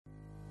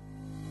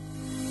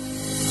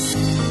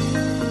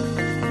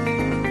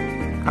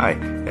Hi,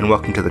 and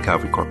welcome to the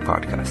Calvary Cork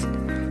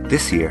podcast.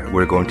 This year,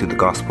 we're going through the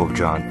Gospel of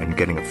John and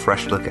getting a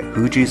fresh look at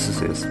who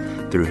Jesus is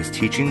through his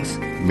teachings,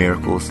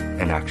 miracles,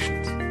 and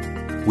actions.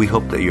 We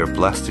hope that you're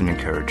blessed and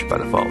encouraged by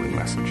the following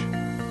message.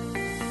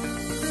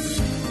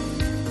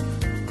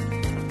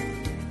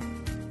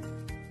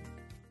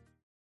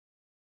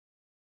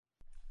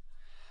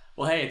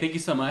 Well, hey, thank you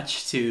so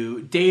much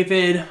to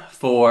David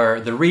for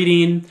the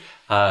reading.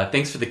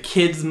 Thanks for the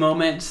kids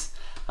moment.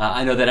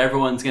 I know that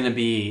everyone's going to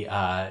be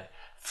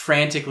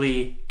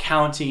frantically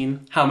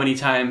counting how many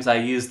times I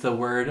use the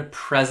word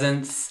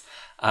presence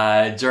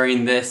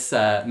during this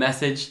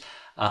message.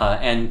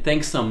 And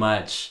thanks so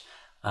much,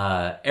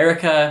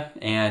 Erica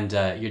and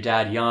your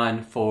dad,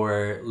 Jan,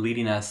 for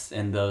leading us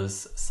in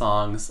those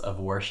songs of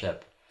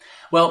worship.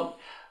 Well,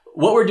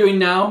 what we're doing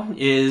now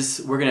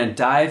is we're going to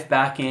dive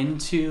back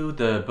into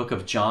the book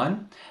of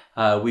John.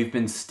 We've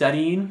been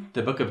studying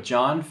the book of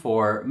John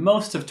for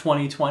most of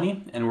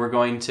 2020, and we're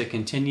going to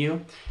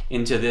continue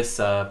into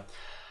this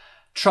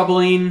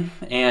troubling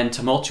and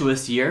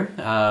tumultuous year.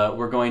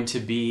 We're going to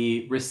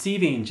be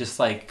receiving just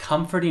like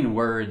comforting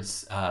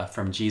words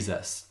from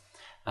Jesus.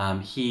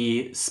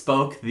 He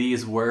spoke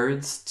these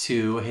words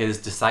to his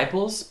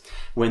disciples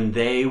when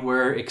they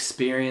were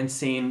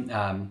experiencing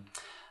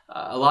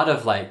a lot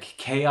of like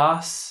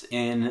chaos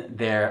in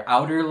their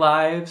outer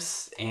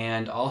lives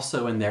and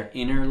also in their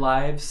inner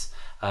lives.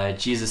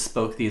 Jesus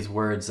spoke these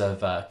words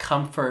of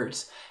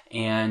comfort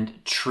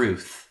and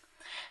truth.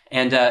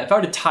 And if I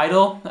were to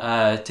title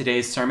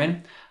today's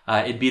sermon,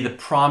 it'd be The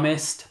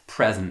Promised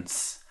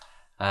Presence.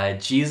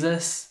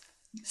 Jesus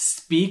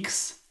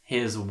speaks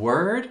his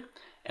word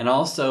and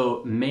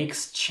also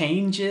makes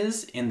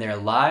changes in their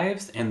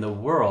lives and the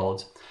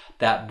world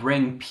that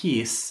bring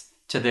peace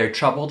to their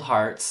troubled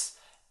hearts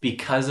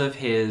because of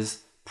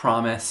his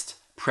promised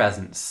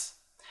presence.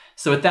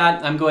 So with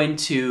that, I'm going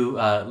to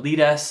lead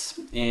us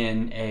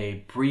in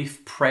a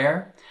brief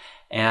prayer,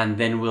 and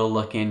then we'll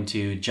look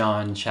into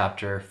John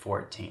chapter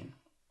 14.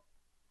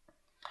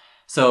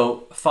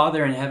 So,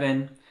 Father in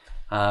heaven,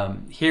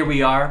 here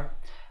we are.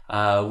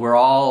 We're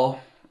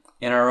all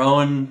in our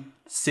own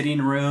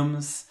sitting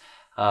rooms.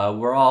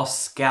 We're all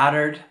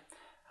scattered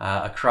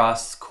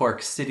across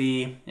Cork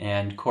City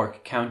and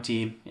Cork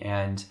County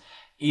and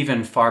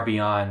even far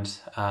beyond.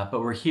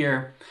 But we're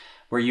here.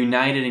 We're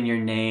united in your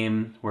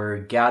name. We're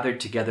gathered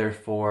together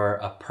for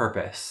a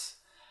purpose.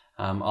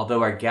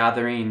 Although our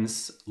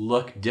gatherings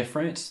look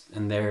different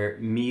and they're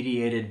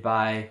mediated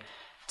by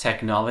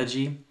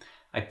technology,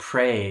 I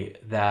pray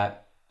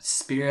that,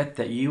 Spirit,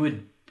 that you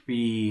would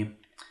be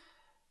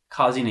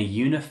causing a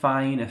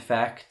unifying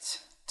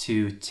effect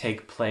to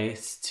take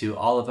place to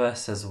all of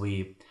us as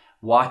we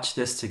watch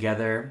this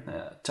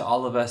together, to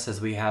all of us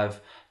as we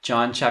have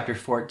John chapter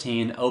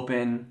 14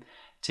 open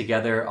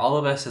together, all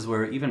of us as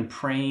we're even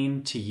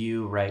praying to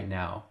you right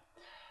now.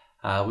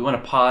 We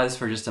want to pause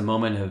for just a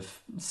moment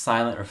of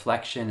silent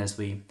reflection as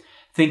we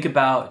think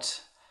about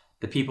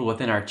the people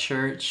within our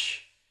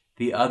church,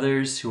 the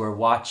others who are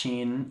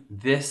watching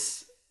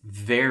this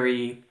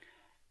very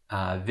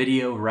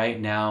video right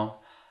now.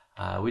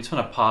 We just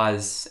want to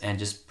pause and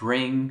just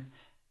bring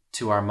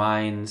to our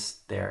minds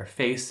their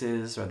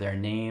faces or their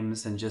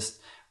names and just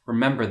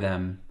remember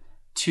them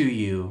to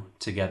you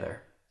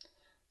together.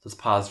 Let's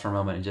pause for a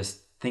moment and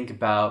just think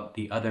about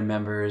the other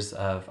members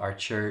of our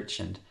church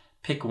and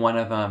pick one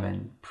of them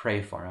and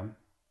pray for them.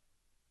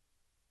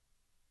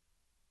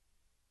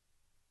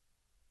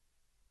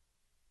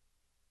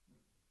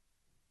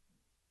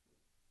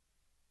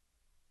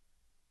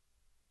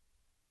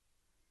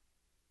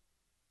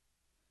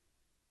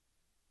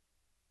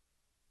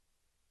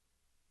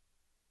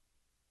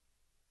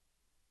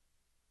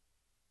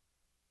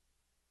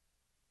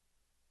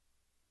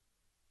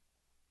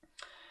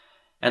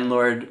 And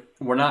Lord,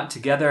 we're not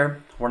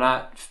together, we're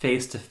not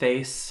face to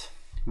face.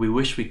 We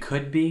wish we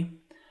could be,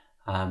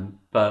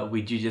 but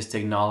we do just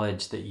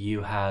acknowledge that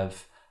you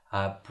have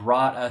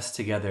brought us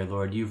together,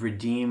 Lord. You've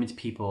redeemed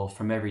people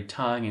from every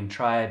tongue and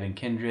tribe and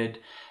kindred.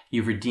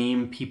 You've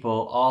redeemed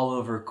people all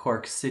over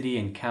Cork City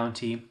and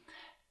County.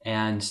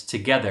 And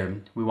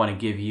together, we want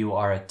to give you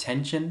our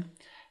attention.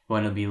 We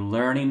want to be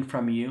learning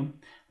from you.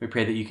 We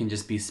pray that you can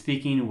just be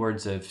speaking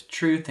words of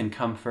truth and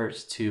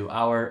comfort to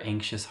our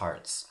anxious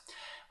hearts.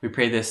 We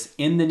pray this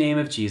in the name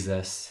of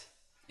Jesus.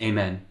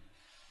 Amen.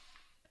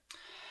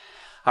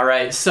 All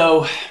right,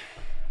 so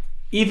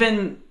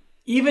even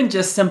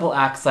just simple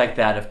acts like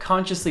that of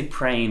consciously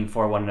praying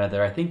for one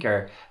another, I think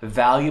are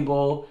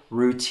valuable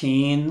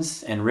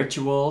routines and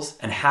rituals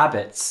and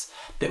habits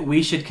that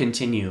we should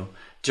continue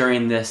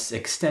during this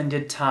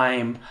extended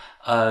time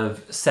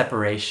of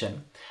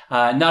separation.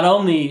 Not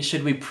only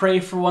should we pray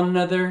for one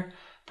another,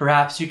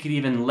 perhaps you could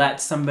even let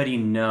somebody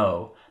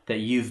know that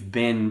you've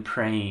been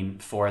praying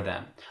for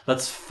them.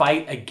 Let's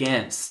fight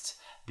against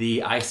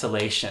the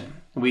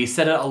isolation. We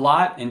said it a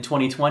lot in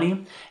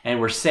 2020, and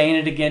we're saying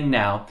it again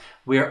now.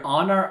 We're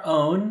on our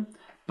own,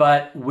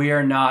 but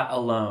we're not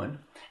alone.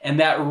 And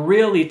that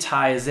really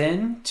ties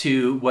in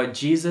to what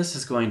Jesus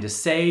is going to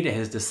say to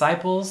his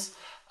disciples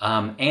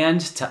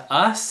and to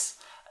us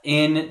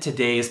in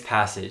today's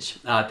passage.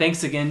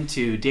 Thanks again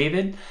to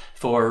David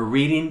for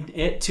reading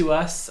it to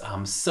us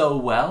so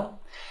well.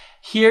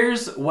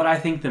 Here's what I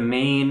think the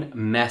main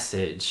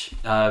message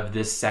of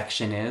this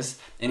section is,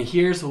 and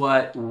here's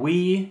what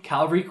we,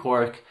 Calvary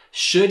Cork,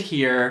 should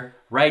hear,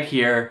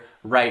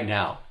 right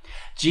now.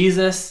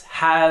 Jesus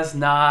has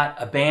not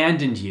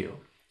abandoned you.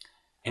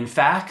 In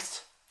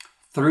fact,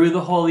 through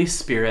the Holy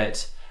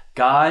Spirit,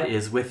 God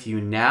is with you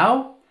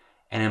now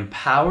and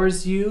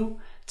empowers you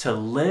to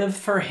live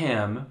for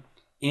Him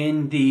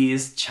in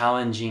these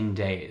challenging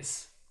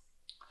days.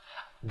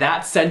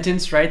 That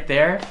sentence right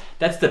there,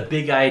 that's the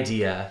big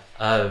idea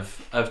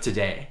of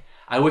today.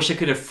 I wish I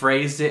could have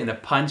phrased it in a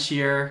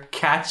punchier,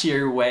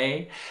 catchier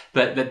way,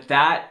 but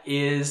that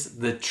is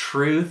the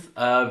truth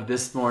of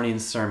this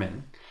morning's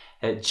sermon,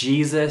 that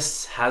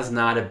Jesus has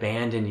not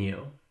abandoned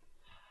you.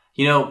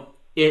 You know,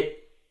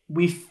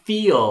 we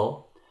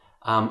feel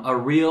a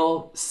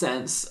real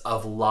sense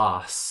of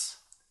loss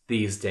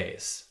these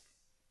days.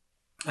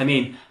 I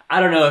mean, I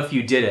don't know if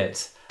you did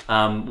it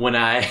when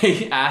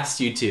I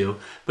asked you to,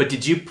 but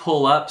did you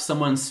pull up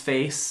someone's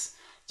face?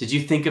 Did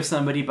you think of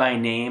somebody by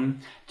name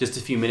just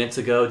a few minutes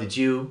ago? Did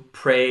you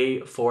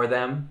pray for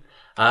them?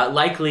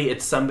 Likely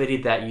it's somebody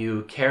that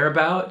you care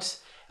about,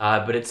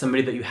 but it's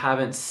somebody that you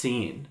haven't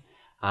seen.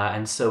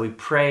 And so we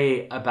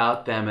pray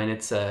about them, and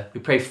we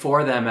pray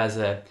for them as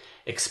a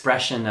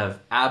expression of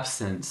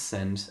absence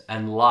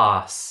and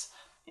loss.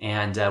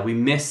 And we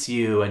miss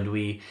you, and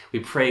we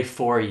pray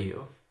for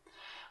you.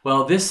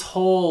 Well, this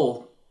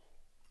whole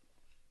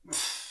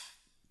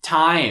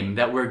time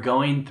that we're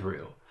going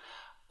through,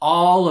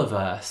 all of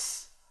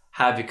us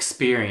have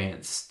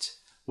experienced,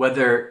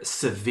 whether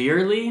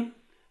severely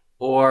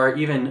or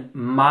even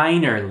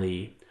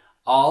minorly,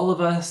 all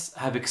of us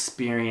have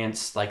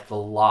experienced like the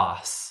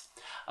loss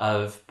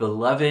of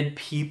beloved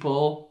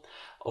people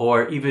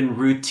or even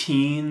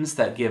routines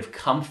that give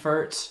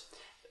comfort.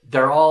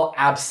 They're all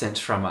absent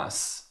from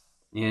us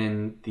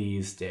in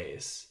these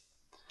days.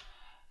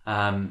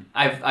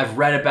 I've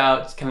read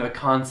about kind of a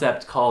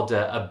concept called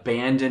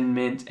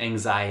abandonment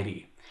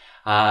anxiety.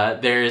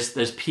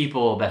 There's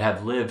people that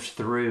have lived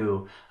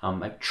through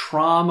like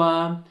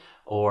trauma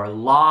or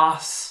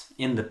loss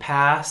in the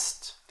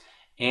past,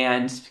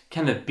 and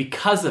kind of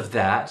because of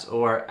that,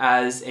 or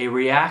as a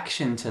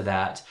reaction to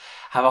that,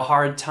 have a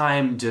hard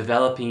time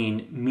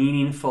developing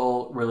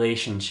meaningful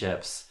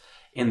relationships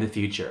in the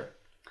future.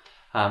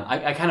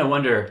 I kind of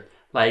wonder,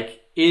 like,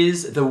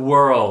 is the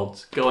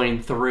world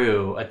going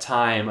through a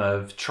time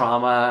of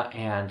trauma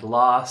and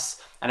loss?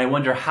 And I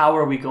wonder, how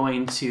are we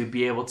going to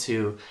be able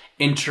to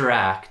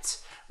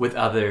interact with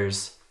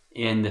others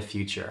in the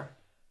future?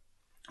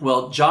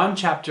 Well, John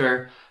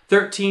chapter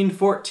 13,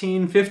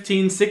 14,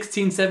 15,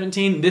 16,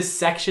 17, this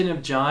section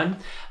of John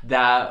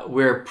that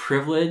we're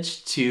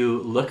privileged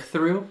to look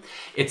through,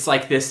 it's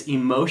like this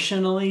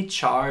emotionally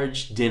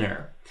charged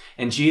dinner.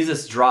 And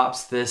Jesus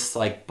drops this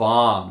like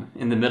bomb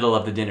in the middle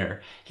of the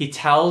dinner. He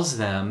tells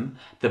them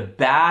the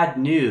bad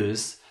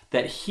news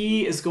that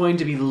he is going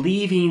to be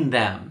leaving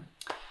them,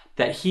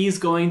 that he's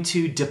going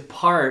to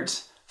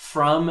depart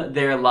from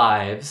their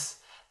lives,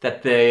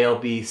 that they'll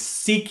be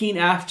seeking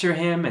after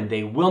him and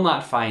they will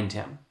not find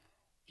him.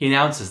 He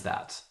announces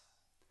that.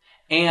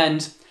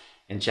 And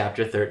in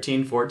chapter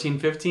 13, 14,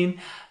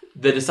 15,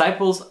 the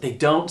disciples, they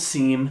don't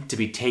seem to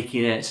be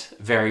taking it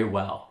very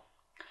well.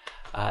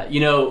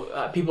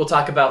 People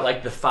talk about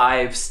like the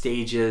 5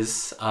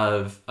 stages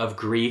of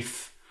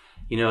grief.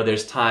 You know,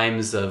 there's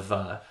times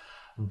of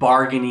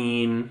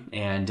bargaining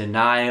and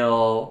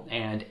denial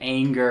and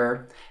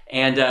anger.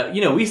 And,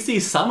 we see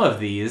some of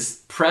these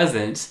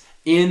present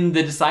in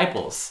the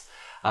disciples.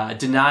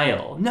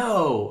 Denial,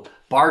 no.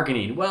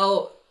 Bargaining,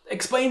 well,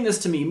 explain this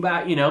to me.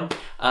 But,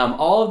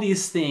 all of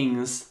these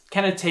things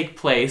kind of take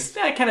place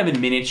kind of in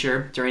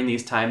miniature during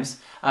these times.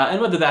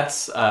 And whether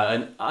that's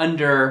an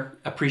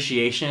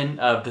under-appreciation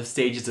of the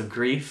stages of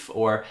grief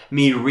or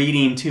me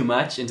reading too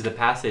much into the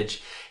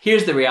passage,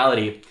 here's the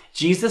reality.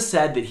 Jesus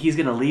said that he's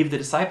going to leave the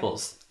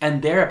disciples,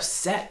 and they're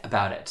upset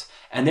about it,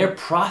 and they're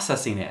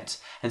processing it.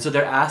 And so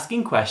they're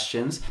asking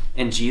questions,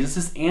 and Jesus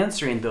is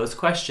answering those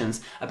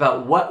questions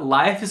about what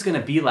life is going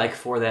to be like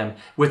for them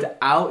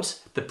without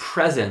the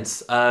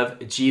presence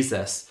of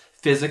Jesus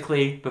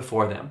physically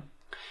before them.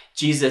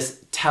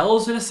 Jesus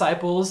tells the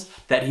disciples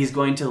that he's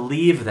going to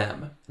leave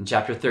them in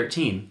chapter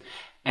 13.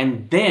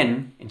 And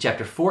then in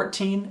chapter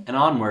 14 and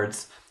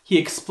onwards, he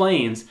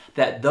explains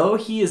that though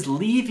he is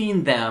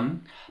leaving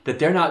them, that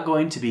they're not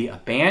going to be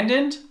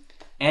abandoned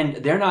and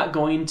they're not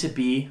going to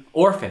be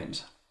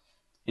orphaned.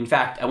 In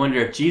fact, I wonder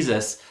if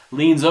Jesus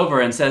leans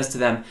over and says to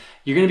them,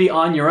 you're going to be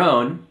on your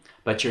own,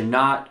 but you're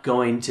not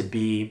going to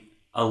be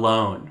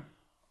alone.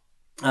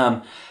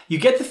 You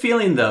get the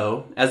feeling,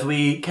 though, as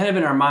we kind of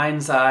in our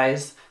mind's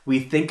eyes, we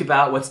think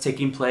about what's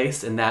taking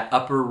place in that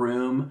upper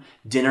room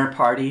dinner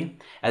party,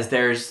 as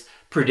there's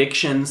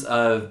predictions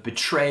of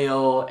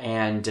betrayal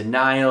and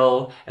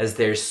denial, as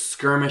there's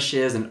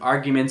skirmishes and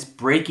arguments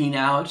breaking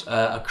out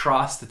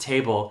across the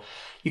table.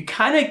 You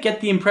kind of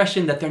get the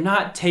impression that they're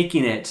not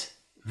taking it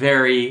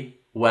very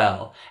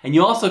well. And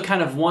you also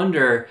kind of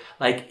wonder,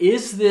 like,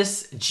 is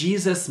this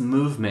Jesus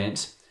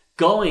movement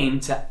going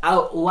to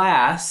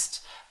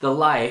outlast the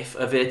life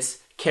of its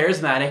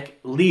charismatic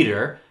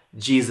leader,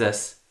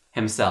 Jesus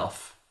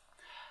himself?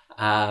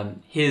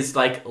 His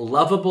like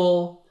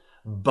lovable,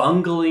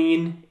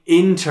 bungling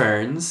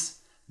interns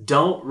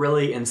don't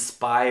really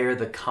inspire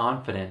the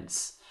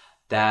confidence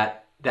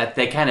that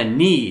they kind of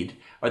need,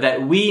 or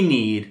that we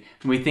need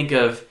when we think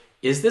of,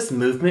 is this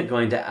movement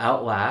going to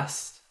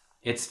outlast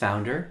its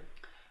founder?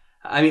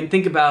 I mean,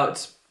 think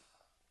about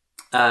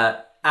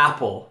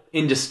Apple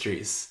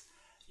Industries,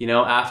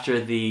 after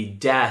the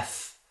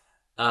death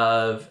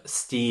of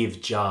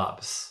Steve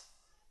Jobs.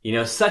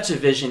 Such a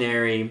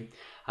visionary,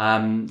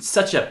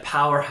 such a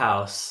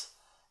powerhouse.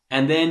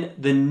 And then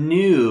the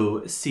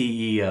new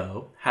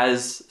CEO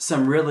has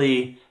some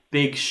really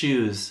big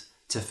shoes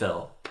to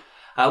fill.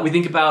 We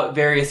think about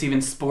various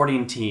even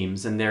sporting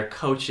teams and their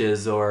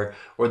coaches or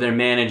their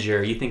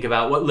manager. You think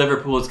about what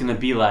Liverpool is going to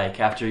be like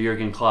after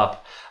Jurgen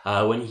Klopp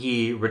when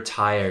he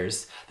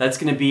retires. That's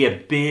going to be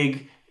a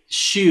big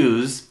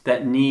shoes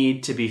that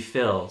need to be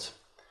filled.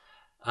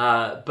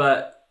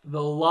 But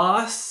the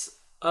loss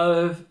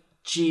of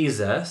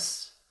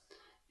Jesus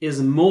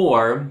is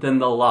more than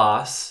the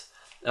loss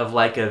of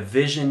like a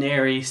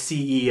visionary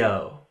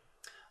CEO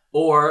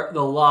or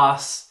the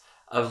loss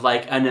of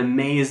like an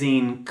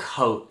amazing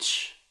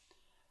coach.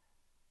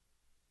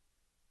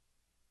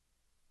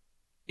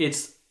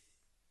 It's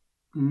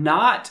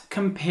not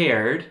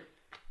compared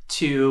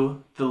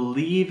to the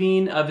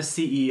leaving of a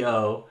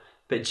CEO,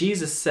 but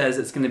Jesus says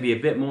it's going to be a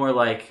bit more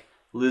like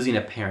losing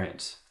a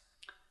parent.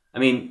 I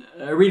mean,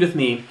 read with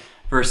me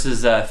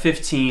verses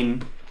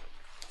 15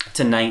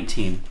 to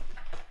 19.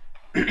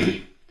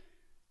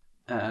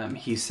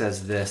 He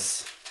says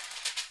this: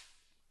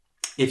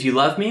 "If you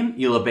love me,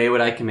 you'll obey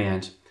what I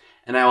command.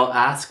 And I will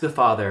ask the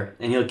Father,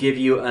 and he'll give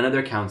you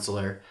another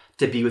counselor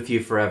to be with you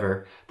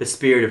forever, the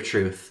Spirit of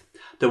truth.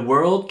 The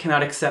world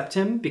cannot accept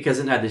him because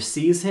it neither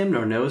sees him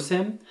nor knows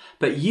him,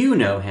 but you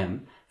know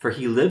him, for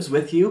he lives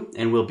with you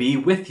and will be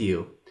with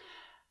you.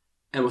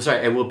 And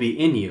will be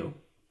in you.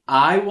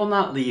 I will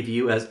not leave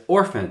you as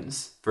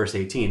orphans." Verse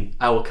 18,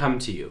 "I will come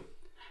to you.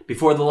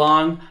 Before the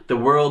long, the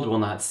world will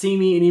not see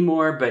me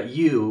anymore, but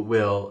you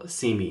will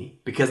see me.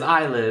 Because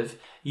I live,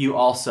 you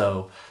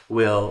also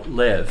will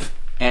live."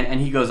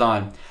 And he goes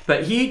on.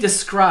 But he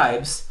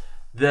describes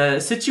the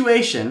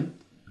situation.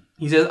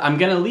 He says, I'm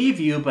going to leave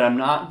you, but I'm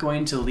not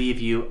going to leave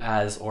you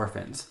as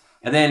orphans.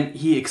 And then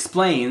he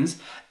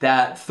explains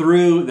that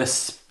through the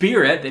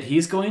Spirit that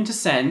he's going to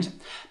send,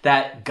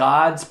 that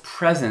God's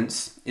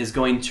presence is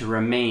going to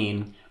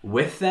remain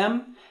with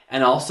them.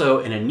 And also,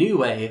 in a new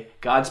way,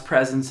 God's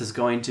presence is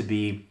going to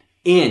be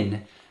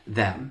in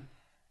them.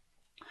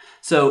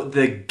 So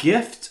the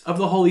gift of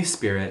the Holy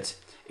Spirit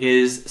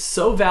is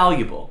so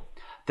valuable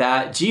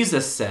that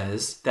Jesus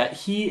says that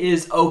he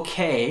is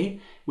okay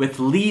with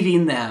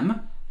leaving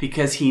them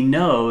because he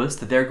knows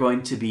that they're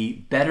going to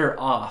be better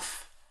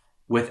off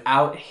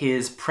without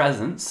his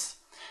presence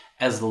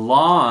as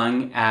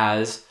long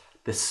as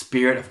the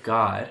Spirit of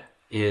God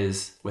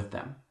is with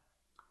them.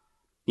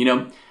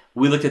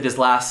 We looked at this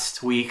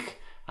last week.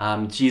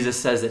 Jesus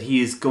says that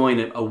he's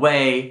going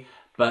away,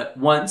 but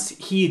once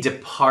he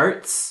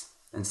departs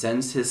and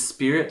sends his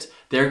Spirit,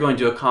 they're going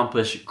to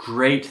accomplish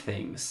great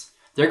things.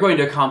 They're going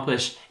to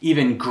accomplish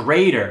even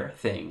greater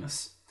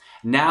things.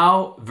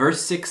 Now,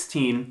 verse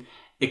 16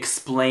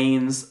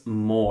 explains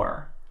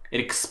more.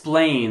 It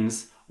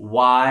explains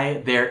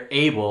why they're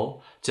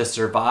able to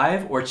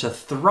survive or to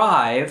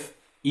thrive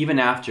even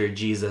after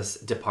Jesus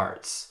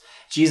departs.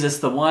 Jesus,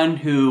 the one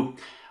who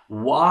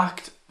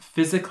walked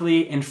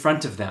physically in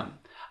front of them,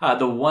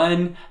 the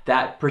one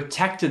that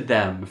protected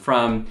them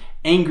from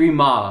angry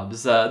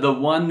mobs, the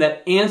one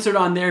that answered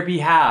on their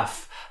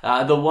behalf,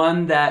 the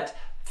one that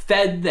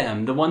fed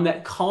them, the one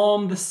that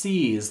calmed the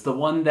seas, the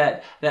one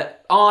that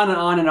on and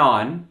on and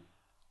on.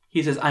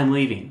 He says, I'm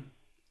leaving,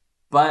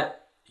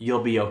 but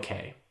you'll be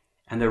okay.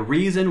 And the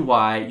reason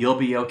why you'll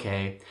be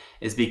okay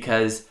is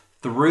because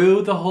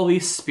through the Holy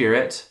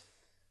Spirit,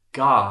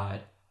 God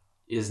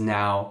is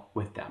now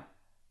with them.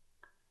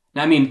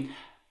 Now,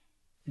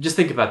 just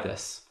think about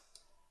this.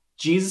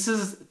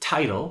 Jesus'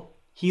 title,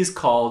 he's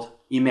called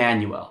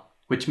Emmanuel,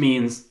 which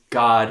means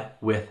God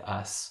with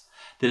us.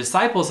 The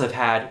disciples have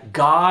had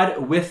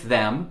God with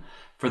them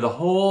for the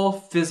whole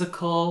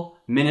physical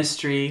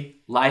ministry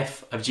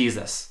life of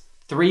Jesus.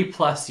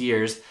 3+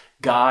 years,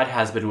 God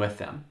has been with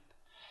them.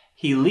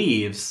 He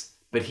leaves,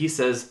 but he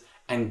says,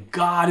 and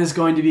God is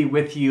going to be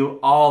with you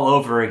all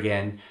over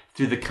again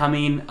through the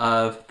coming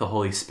of the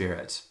Holy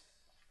Spirit.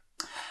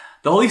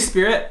 The Holy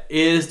Spirit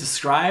is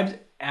described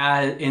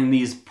in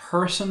these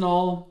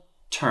personal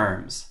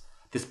terms,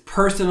 this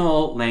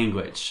personal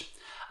language.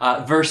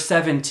 Verse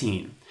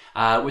 17,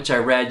 which I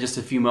read just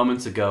a few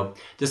moments ago,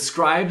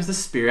 describes the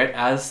Spirit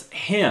as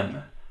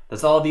him.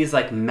 That's all these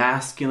like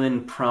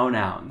masculine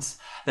pronouns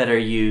that are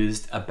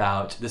used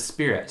about the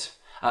Spirit.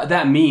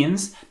 That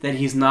means that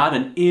he's not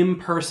an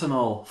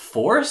impersonal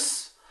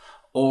force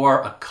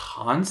or a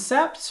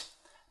concept,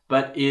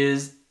 but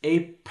is a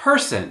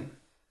person.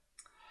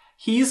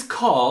 He's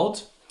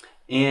called,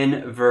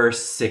 in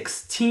verse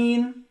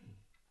 16,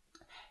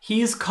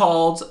 he's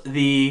called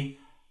the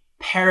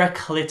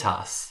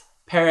Parakletos.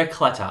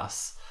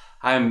 Parakletos.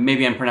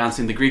 Maybe I'm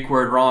pronouncing the Greek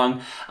word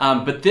wrong,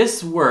 but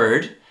this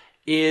word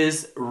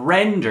is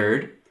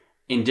rendered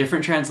in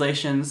different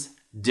translations,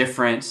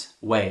 different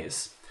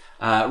ways.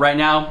 Right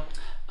now,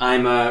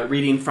 I'm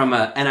reading from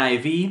an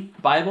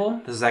NIV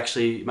Bible. This is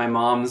actually my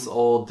mom's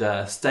old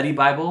study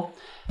Bible.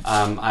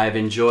 I've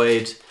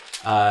enjoyed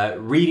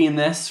reading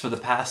this for the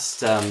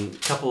past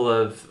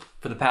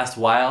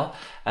while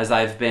as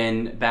I've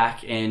been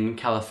back in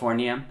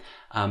California,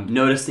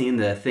 noticing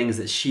the things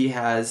that she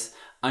has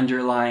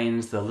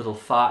underlined, the little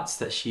thoughts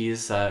that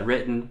she's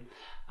written.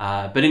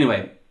 But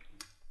anyway,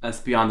 that's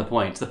beyond the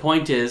point. The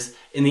point is,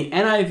 in the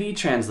NIV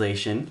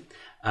translation,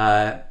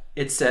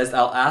 it says,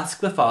 I'll ask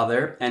the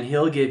Father, and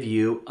he'll give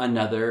you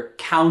another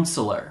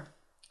counselor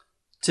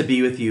to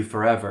be with you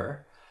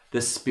forever,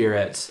 the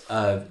Spirit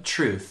of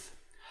truth.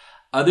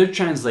 Other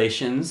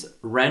translations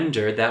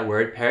render that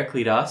word,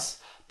 parakletos,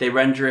 they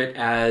render it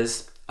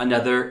as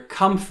another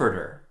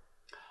comforter,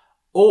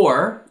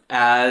 or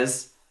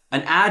as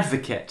an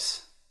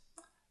advocate,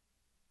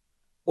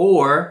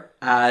 or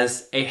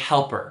as a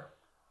helper.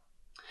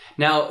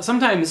 Now,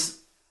 sometimes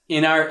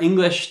in our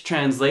English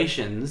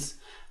translations,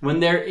 when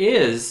there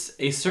is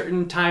a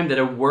certain time that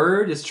a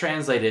word is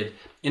translated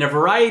in a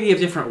variety of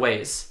different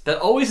ways, that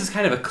always is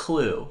kind of a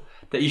clue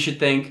that you should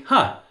think,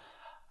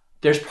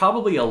 there's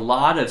probably a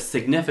lot of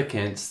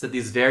significance that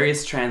these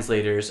various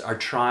translators are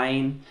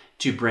trying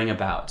to bring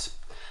about.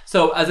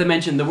 So, as I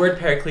mentioned, the word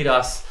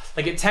parakletos,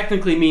 it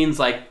technically means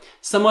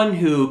someone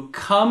who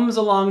comes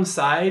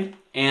alongside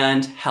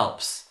and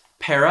helps.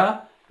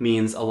 Para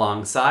means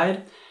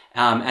alongside,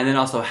 and then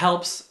also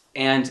helps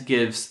and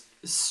gives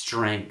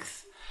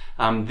strength.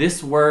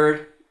 This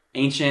word,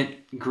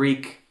 ancient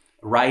Greek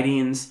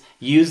writings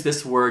use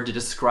this word to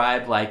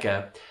describe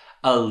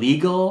a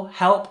legal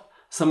help,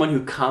 someone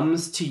who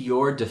comes to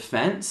your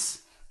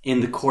defense in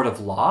the court of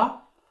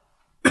law.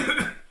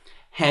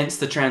 Hence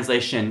the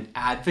translation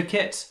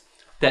advocate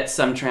that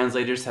some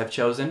translators have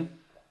chosen.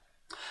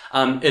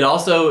 It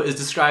also is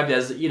described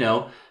as,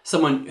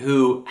 someone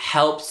who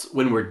helps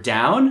when we're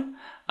down,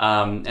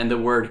 and the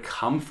word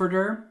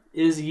comforter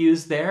is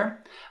used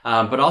there,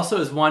 but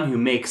also as one who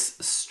makes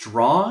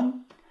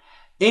strong.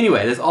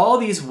 Anyway, there's all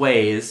these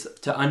ways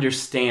to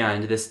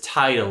understand this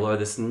title or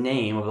this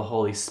name of the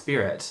Holy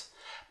Spirit.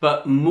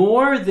 But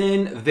more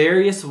than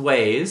various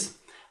ways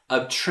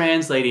of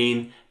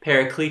translating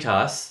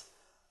parakletos,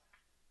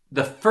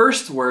 the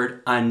first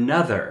word,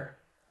 another,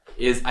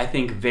 is, I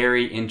think,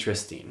 very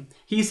interesting.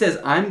 He says,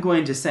 I'm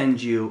going to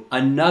send you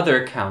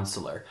another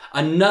counselor,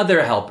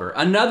 another helper,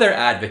 another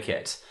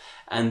advocate.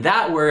 And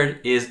that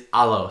word is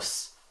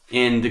allos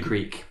in the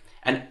Greek.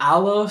 And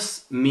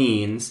allos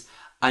means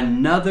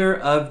another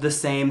of the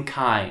same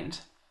kind.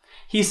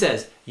 He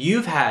says,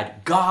 you've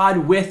had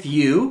God with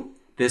you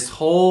this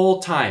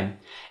whole time.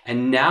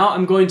 And now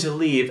I'm going to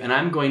leave and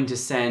I'm going to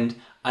send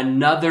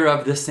another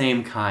of the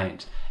same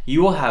kind.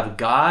 You will have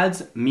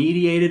God's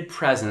mediated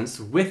presence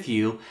with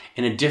you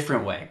in a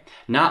different way.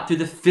 Not through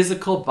the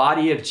physical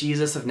body of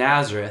Jesus of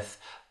Nazareth,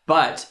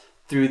 but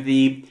through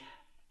the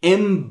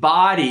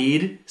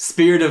embodied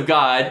Spirit of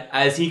God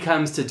as he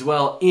comes to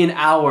dwell in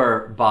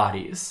our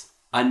bodies.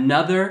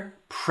 Another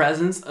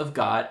presence of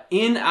God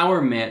in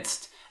our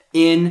midst,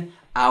 in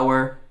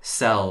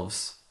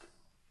ourselves.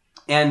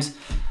 And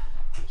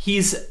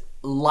he's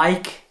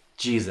like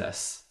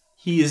Jesus.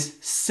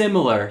 He's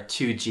similar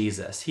to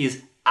Jesus.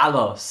 He's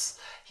allos.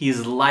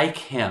 He's like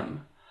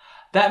him.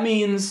 That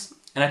means,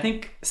 and I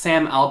think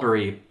Sam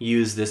Albury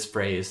used this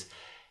phrase,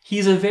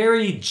 he's a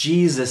very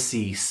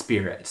Jesus-y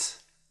spirit.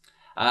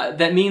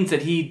 That means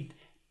that he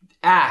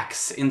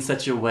acts in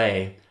such a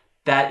way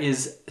that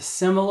is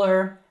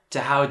similar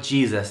to how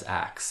Jesus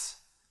acts,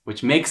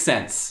 which makes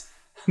sense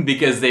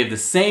because they have the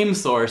same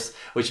source,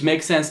 which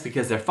makes sense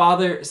because they're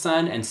Father,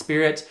 Son, and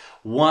Spirit,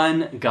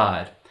 one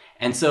God.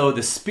 And so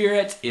the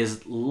Spirit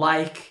is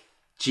like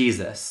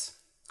Jesus.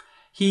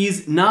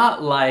 He's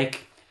not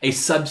like a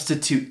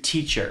substitute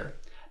teacher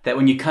that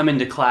when you come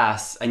into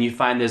class and you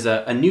find there's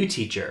a new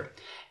teacher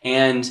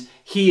and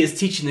he is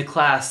teaching the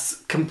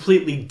class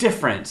completely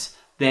different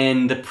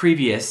than the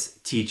previous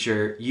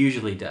teacher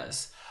usually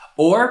does.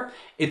 Or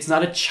it's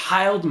not a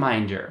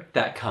childminder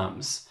that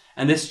comes,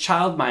 and this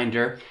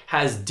childminder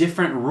has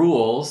different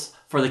rules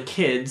for the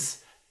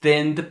kids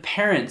than the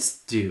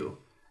parents do.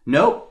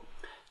 Nope.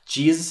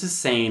 Jesus is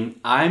saying,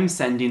 I'm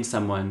sending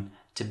someone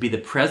to be the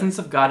presence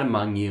of God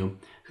among you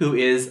who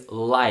is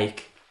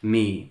like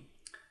me.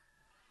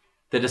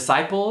 The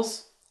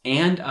disciples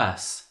and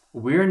us,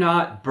 we're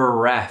not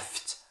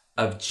bereft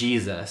of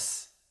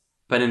Jesus,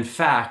 but in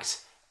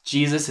fact,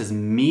 Jesus is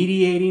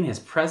mediating his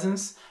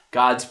presence.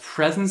 God's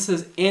presence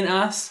is in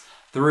us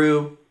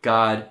through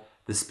God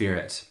the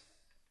Spirit.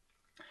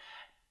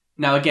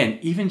 Now again,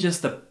 even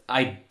just the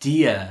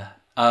idea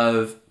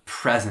of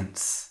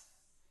presence,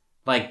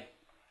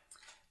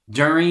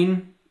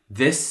 during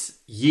This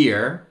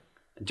year,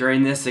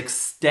 during this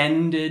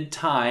extended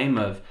time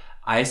of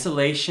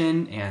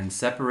isolation and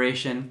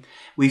separation,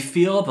 we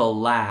feel the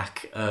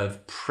lack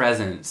of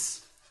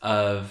presence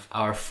of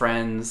our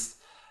friends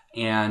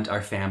and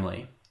our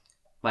family.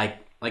 Like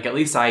at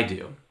least I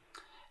do.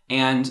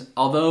 And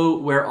although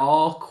we're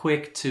all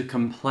quick to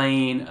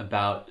complain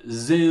about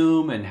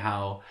Zoom and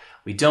how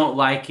we don't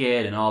like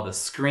it and all the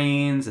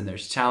screens and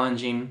there's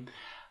challenging,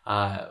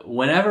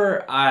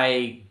 whenever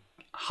I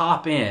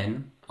hop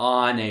in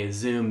on a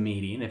Zoom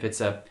meeting, if it's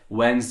a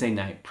Wednesday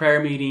night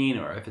prayer meeting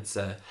or if it's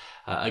a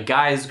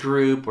guys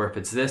group or if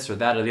it's this or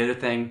that or the other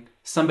thing,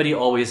 somebody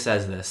always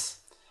says this: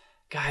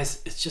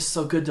 guys, it's just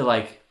so good to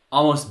like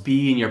almost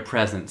be in your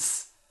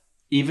presence,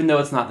 even though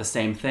it's not the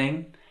same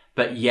thing,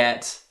 but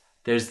yet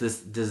there's this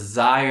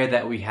desire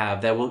that we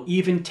have that will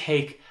even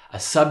take a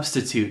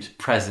substitute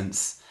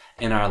presence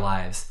in our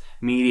lives,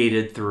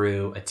 mediated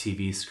through a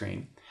TV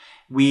screen.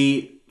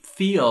 We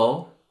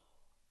feel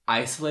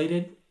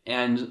isolated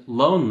and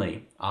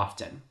lonely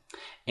often.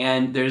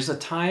 And there's a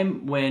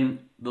time when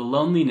the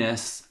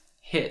loneliness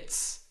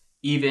hits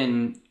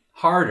even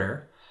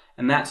harder,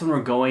 and that's when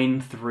we're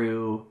going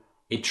through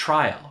a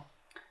trial.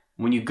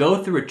 When you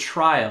go through a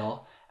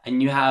trial,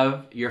 and you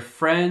have your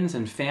friends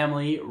and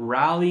family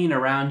rallying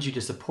around you to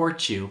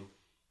support you,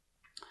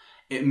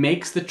 it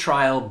makes the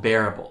trial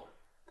bearable.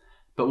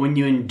 But when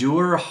you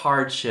endure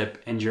hardship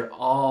and you're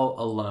all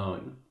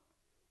alone,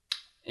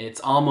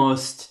 it's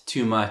almost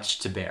too much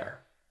to bear.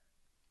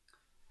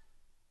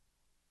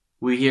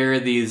 We hear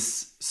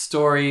these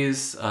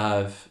stories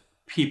of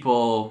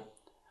people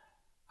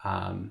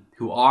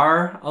who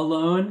are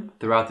alone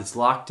throughout this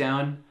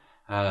lockdown,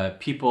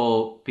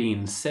 people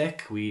being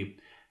sick. We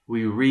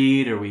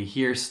read or we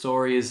hear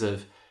stories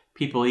of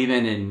people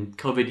even in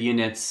COVID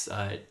units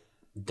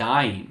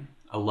dying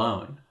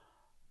alone,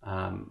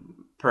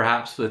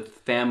 perhaps with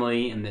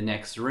family in the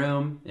next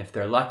room if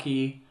they're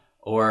lucky,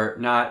 or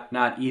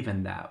not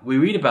even that. We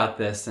read about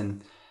this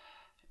and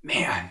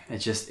man, it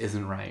just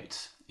isn't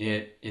right.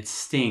 It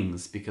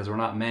stings because we're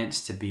not meant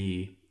to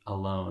be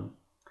alone.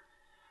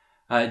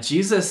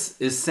 Jesus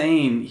is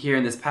saying here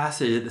in this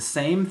passage that the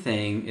same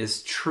thing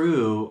is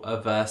true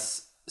of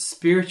us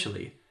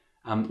spiritually.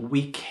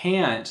 We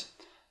can't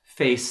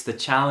face the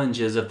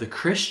challenges of the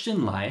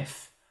Christian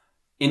life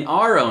in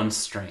our own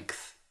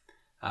strength.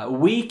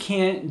 We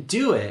can't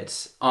do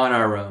it on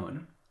our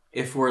own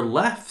if we're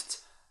left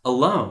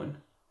alone.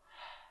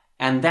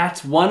 And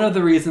that's one of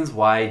the reasons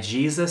why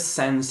Jesus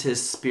sends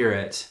his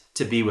Spirit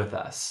to be with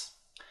us.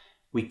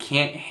 We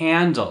can't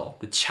handle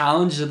the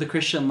challenges of the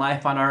Christian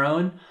life on our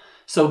own,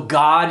 so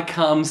God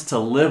comes to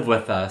live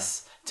with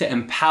us, to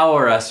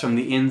empower us from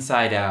the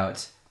inside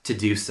out to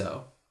do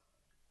so.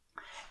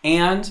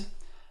 And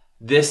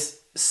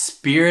this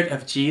Spirit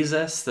of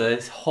Jesus,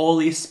 the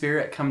Holy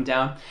Spirit come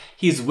down,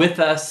 he's with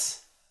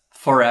us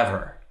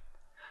forever.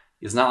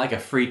 He's not like a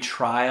free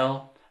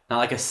trial, not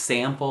like a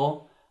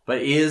sample,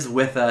 but is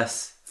with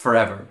us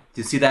forever.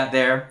 Do you see that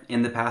there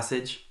in the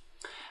passage?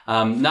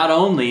 Not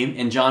only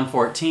in John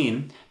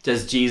 14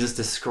 does Jesus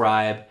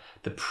describe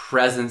the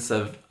presence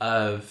of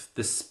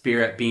the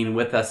Spirit being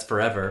with us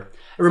forever,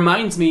 it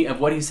reminds me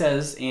of what he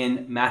says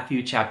in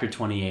Matthew chapter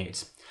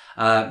 28.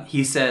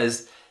 He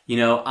says,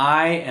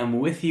 I am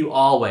with you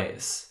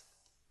always,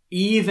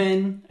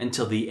 even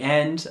until the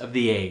end of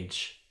the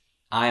age.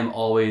 I am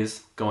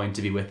always going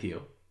to be with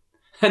you.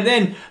 And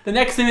then the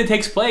next thing that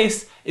takes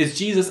place is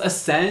Jesus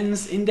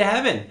ascends into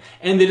heaven.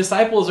 And the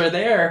disciples are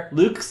there,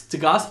 Luke's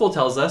gospel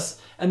tells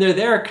us, and they're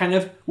there kind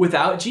of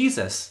without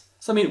Jesus.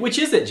 So, which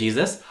is it,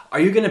 Jesus? Are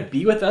you going to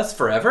be with us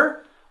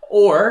forever?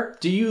 Or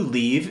do you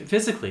leave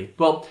physically?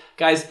 Well,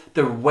 guys,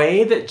 the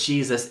way that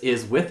Jesus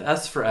is with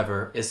us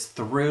forever is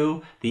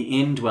through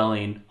the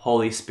indwelling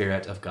Holy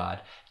Spirit of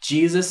God.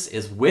 Jesus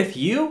is with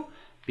you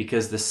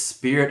because the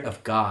Spirit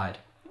of God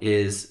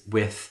is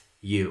with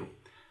you.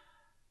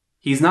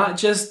 He's not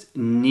just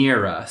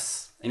near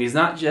us, and he's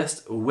not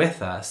just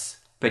with us,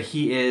 but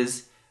he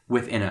is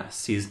within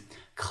us. He's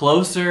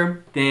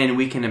closer than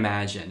we can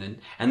imagine,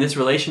 and this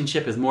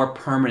relationship is more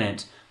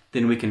permanent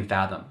than we can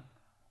fathom.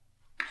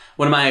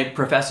 One of my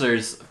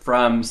professors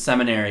from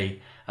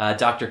seminary,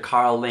 Dr.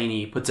 Carl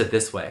Laney, puts it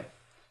this way: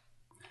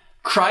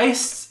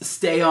 Christ's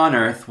stay on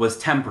earth was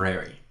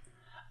temporary,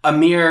 a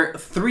mere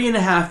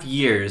 3.5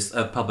 years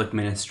of public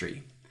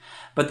ministry.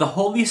 But the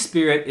Holy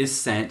Spirit is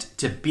sent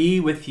to be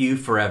with you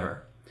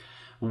forever.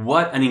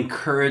 What an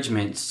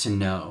encouragement to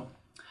know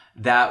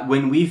that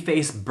when we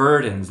face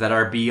burdens that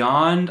are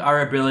beyond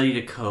our ability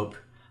to cope,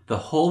 the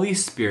Holy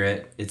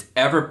Spirit is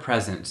ever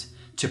present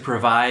to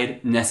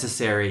provide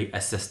necessary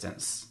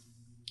assistance.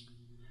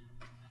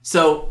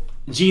 So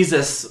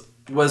Jesus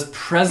was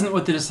present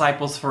with the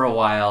disciples for a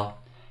while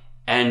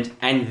and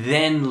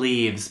then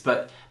leaves.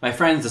 But my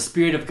friends, the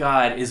Spirit of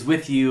God is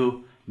with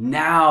you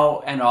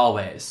now and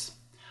always.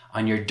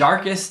 On your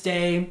darkest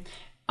day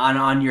and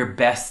on your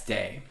best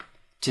day,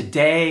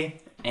 today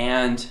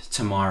and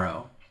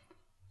tomorrow.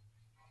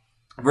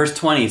 Verse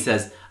 20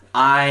 says,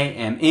 I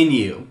am in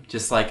you,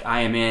 just like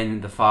I am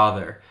in the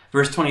Father.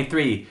 Verse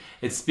 23,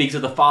 it speaks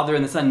of the Father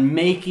and the Son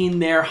making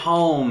their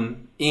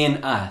home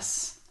in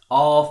us,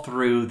 all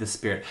through the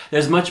Spirit.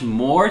 There's much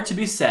more to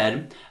be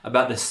said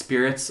about the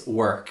Spirit's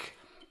work.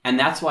 And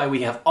that's why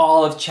we have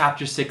all of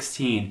chapter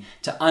 16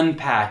 to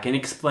unpack and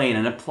explain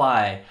and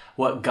apply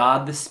what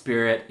God the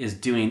Spirit is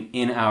doing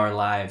in our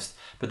lives.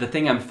 But the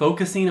thing I'm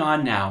focusing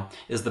on now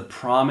is the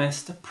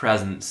promised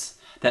presence,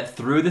 that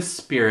through the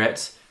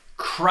Spirit,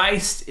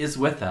 Christ is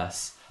with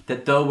us.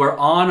 That though we're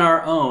on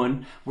our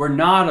own, we're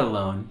not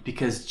alone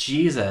because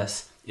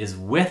Jesus is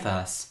with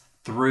us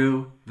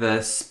through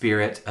the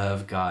Spirit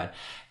of God.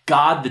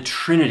 God, the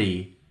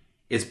Trinity,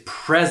 is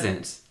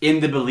present in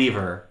the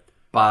believer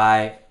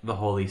by the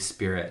Holy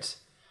Spirit.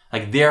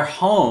 Like their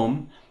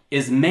home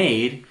is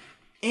made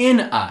in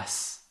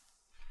us.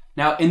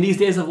 Now, in these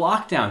days of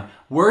lockdown,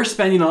 we're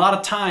spending a lot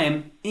of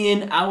time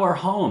in our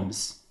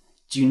homes.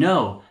 Do you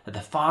know that the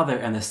Father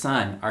and the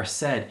Son are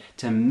said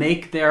to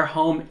make their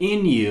home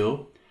in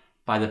you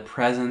by the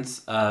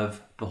presence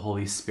of the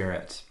Holy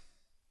Spirit?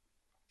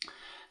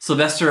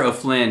 Sylvester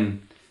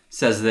O'Flynn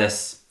says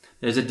this: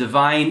 there's a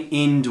divine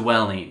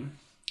indwelling.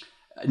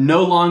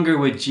 No longer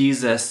would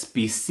Jesus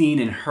be seen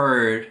and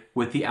heard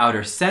with the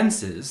outer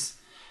senses,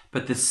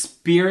 but the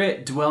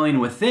Spirit dwelling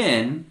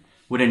within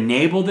would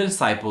enable the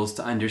disciples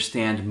to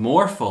understand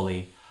more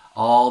fully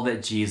all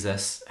that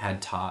Jesus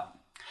had taught.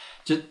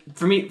 Just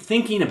for me,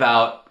 thinking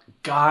about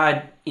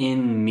God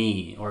in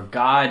me or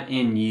God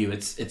in you,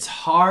 it's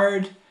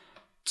hard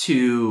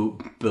to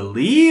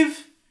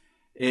believe.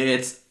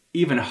 It's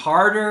even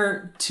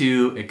harder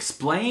to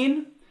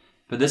explain,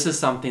 but this is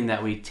something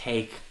that we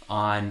take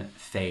on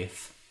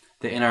faith.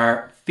 That in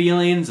our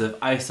feelings of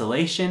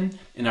isolation,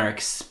 in our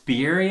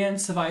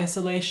experience of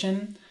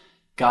isolation,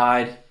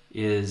 God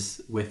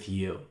is with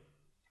you.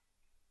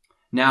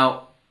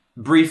 Now,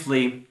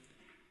 briefly,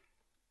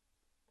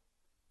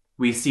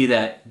 we see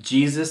that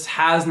Jesus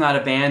has not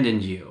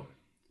abandoned you.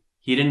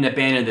 He didn't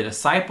abandon the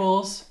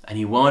disciples, and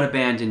he won't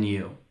abandon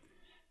you.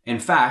 In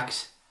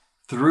fact,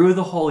 through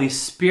the Holy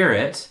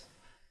Spirit,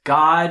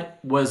 God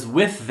was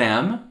with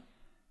them,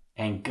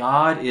 and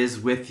God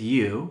is with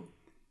you.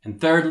 And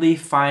thirdly,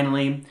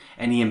 finally,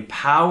 and he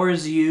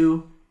empowers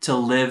you to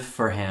live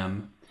for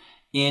him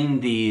in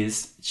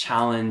these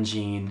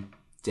challenging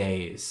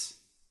days.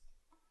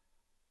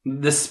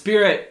 The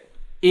Spirit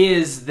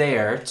is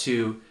there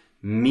to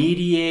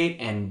mediate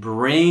and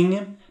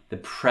bring the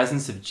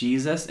presence of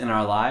Jesus in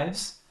our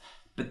lives,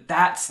 but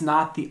that's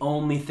not the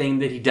only thing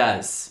that he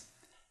does.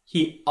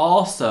 He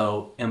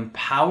also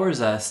empowers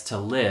us to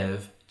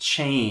live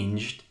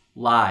changed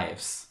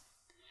lives.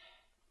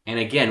 And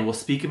again, we'll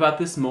speak about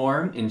this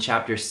more in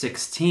chapter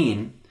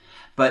 16,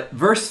 but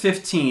verse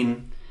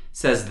 15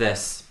 says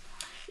this: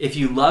 if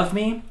you love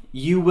me,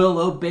 you will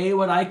obey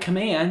what I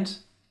command,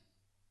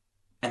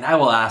 and I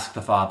will ask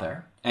the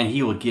Father, and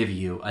he will give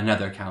you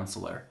another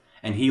counselor,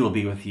 and he will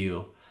be with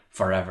you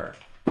forever.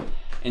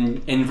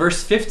 In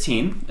verse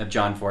 15 of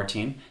John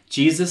 14,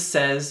 Jesus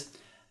says,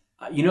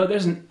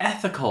 there's an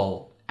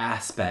ethical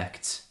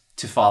aspect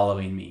to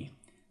following me.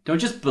 Don't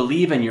just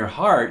believe in your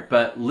heart,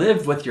 but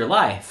live with your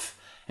life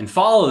and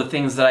follow the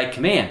things that I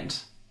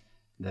command.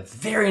 The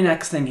very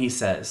next thing he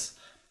says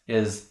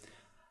is,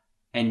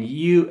 and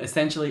you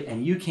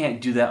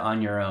can't do that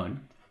on your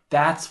own.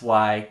 That's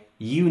why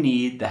you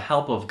need the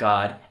help of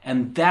God,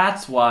 and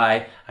that's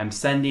why I'm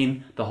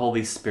sending the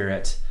Holy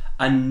Spirit,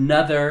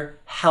 another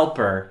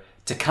helper,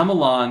 to come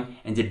along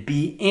and to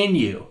be in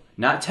you,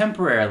 not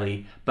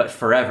temporarily, but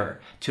forever,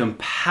 to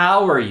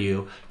empower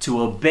you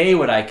to obey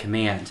what I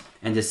command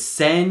and to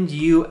send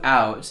you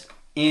out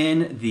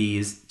in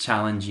these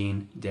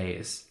challenging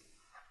days.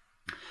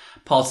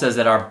 Paul says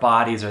that our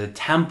bodies are the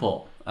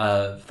temple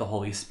of the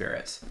Holy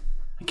Spirit.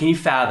 Can you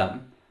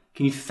fathom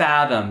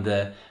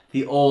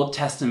the Old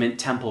Testament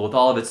temple with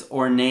all of its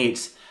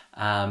ornate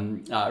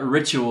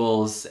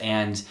rituals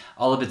and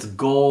all of its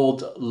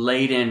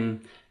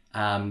gold-laden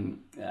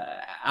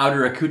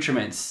outer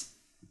accoutrements?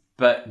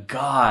 But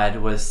God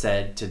was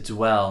said to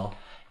dwell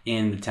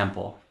in the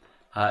temple.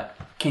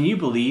 Can you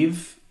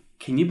believe,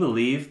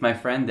 my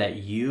friend, that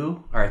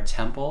you are a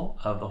temple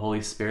of the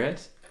Holy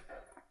Spirit?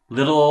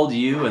 Little old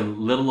you and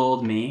little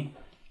old me,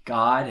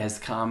 God has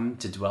come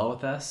to dwell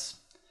with us,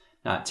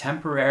 not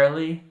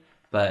temporarily,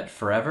 but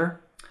forever.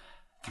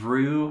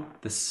 Through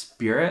the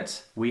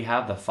Spirit, we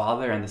have the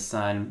Father and the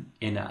Son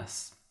in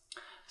us.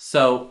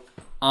 So,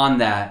 on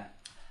that,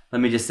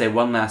 let me just say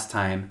one last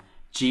time,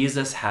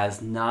 Jesus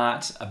has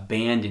not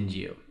abandoned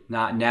you.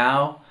 Not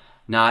now,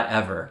 not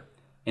ever.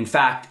 In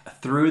fact,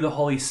 through the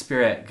Holy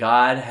Spirit,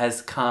 God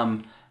has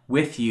come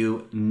with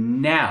you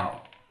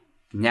now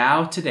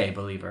today,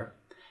 believer,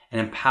 and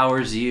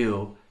empowers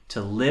you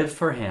to live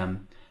for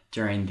him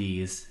during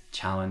these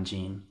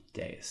challenging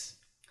days.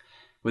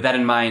 With that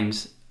in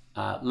mind,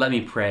 let me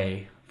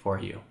pray for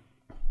you.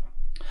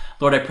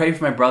 Lord, I pray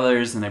for my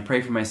brothers and I pray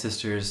for my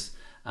sisters,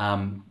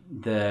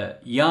 the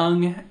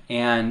young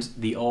and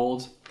the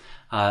old,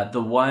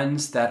 the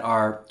ones that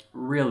are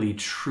really,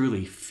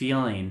 truly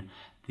feeling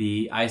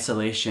the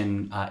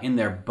isolation in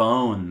their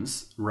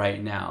bones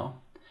right now,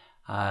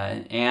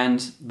 and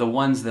the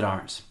ones that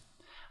aren't.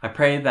 I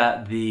pray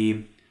that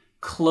the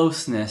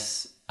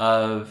closeness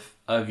of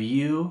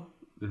you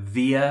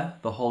via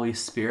the Holy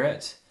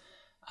Spirit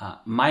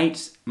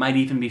might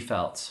even be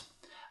felt.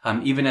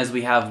 Even as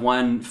we have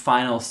one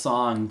final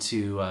song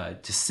to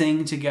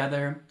sing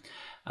together,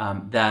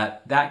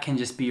 that can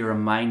just be a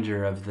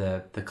reminder of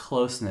the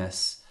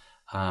closeness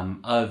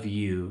of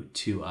you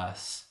to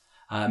us.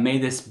 May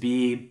this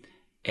be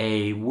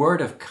a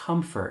word of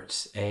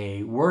comfort,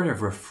 a word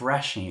of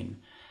refreshing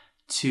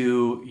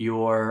to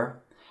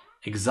your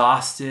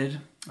exhausted,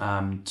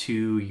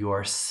 to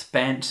your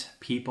spent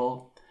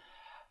people.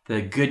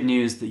 The good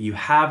news that you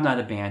have not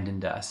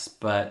abandoned us,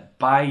 but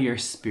by your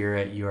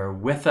Spirit, you are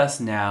with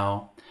us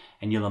now,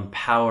 and you'll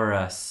empower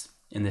us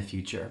in the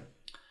future.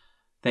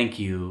 Thank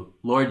you,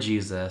 Lord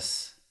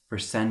Jesus, for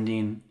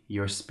sending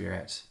your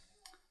Spirit.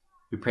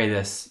 We pray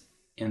this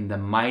in the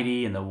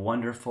mighty and the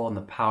wonderful and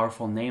the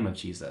powerful name of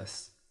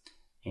Jesus.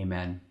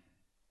 Amen.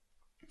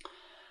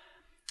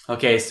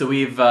 Okay, so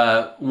we've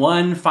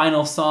one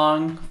final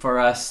song for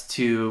us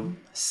to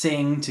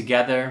sing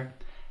together.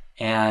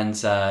 And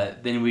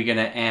then we're going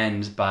to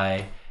end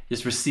by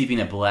just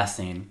receiving a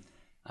blessing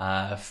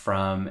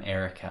from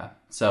Erica.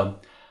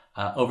 So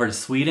over to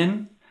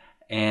Sweden,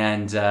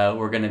 and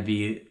we're going to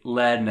be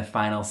led in a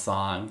final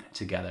song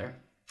together.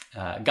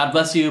 God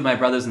bless you, my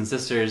brothers and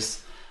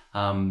sisters.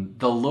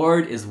 The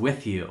Lord is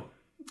with you,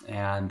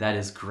 and that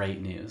is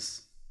great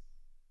news.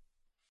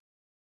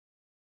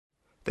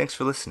 Thanks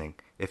for listening.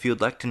 If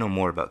you'd like to know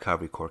more about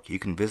Calvary Cork, you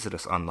can visit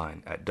us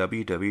online at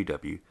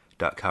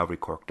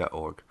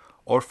www.calvarycork.org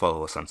or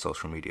follow us on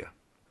social media.